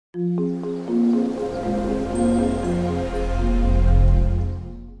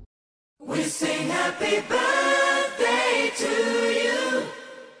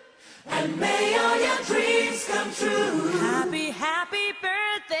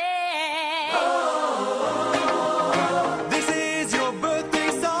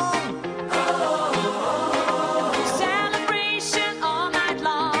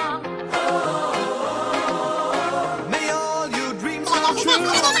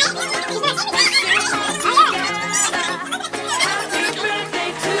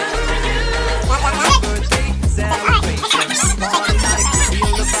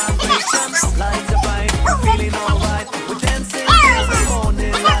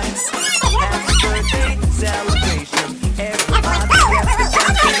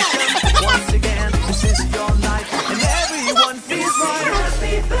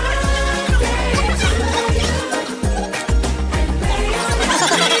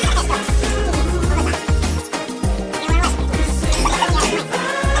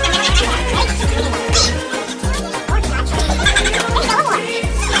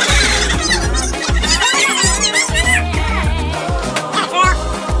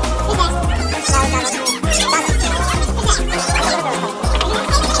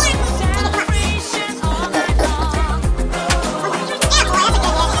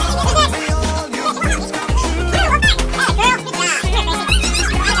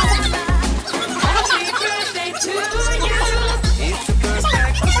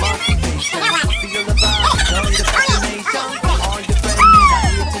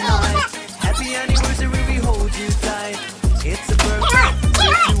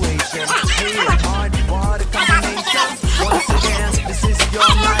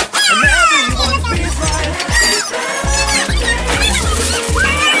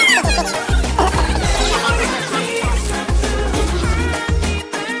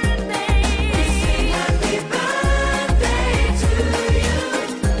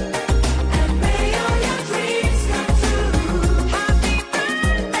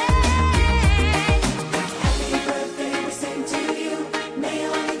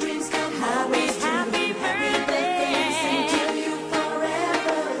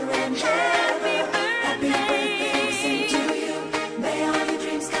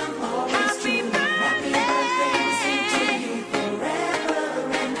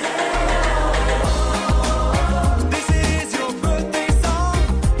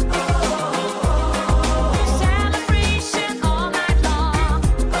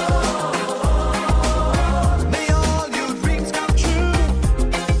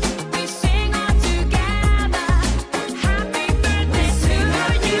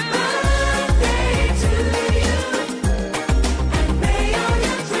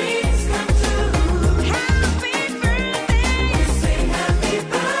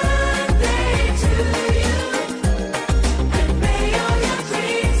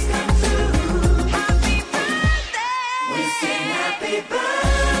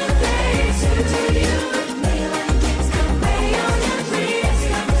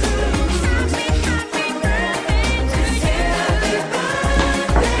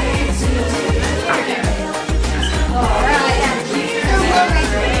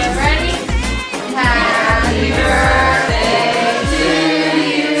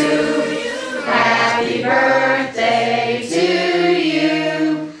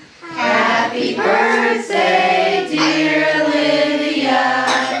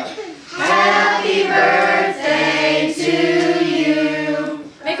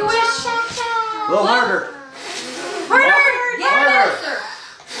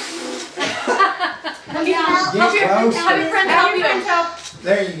Have your friends help you.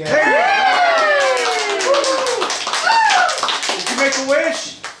 There you go. Did you make a wish?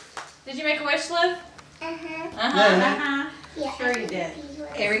 Did you make a wish, Liv? Yeah. Sure you did.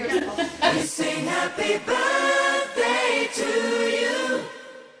 Here we go. We sing happy birthday to you,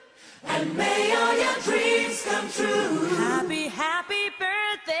 and may all your dreams come true. Happy, happy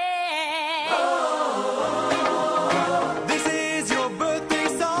birthday. Oh, this is your birthday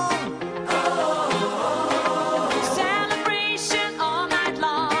song. Oh, celebration all night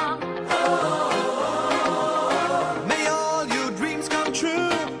long. Oh, may all your dreams come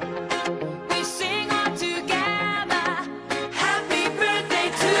true.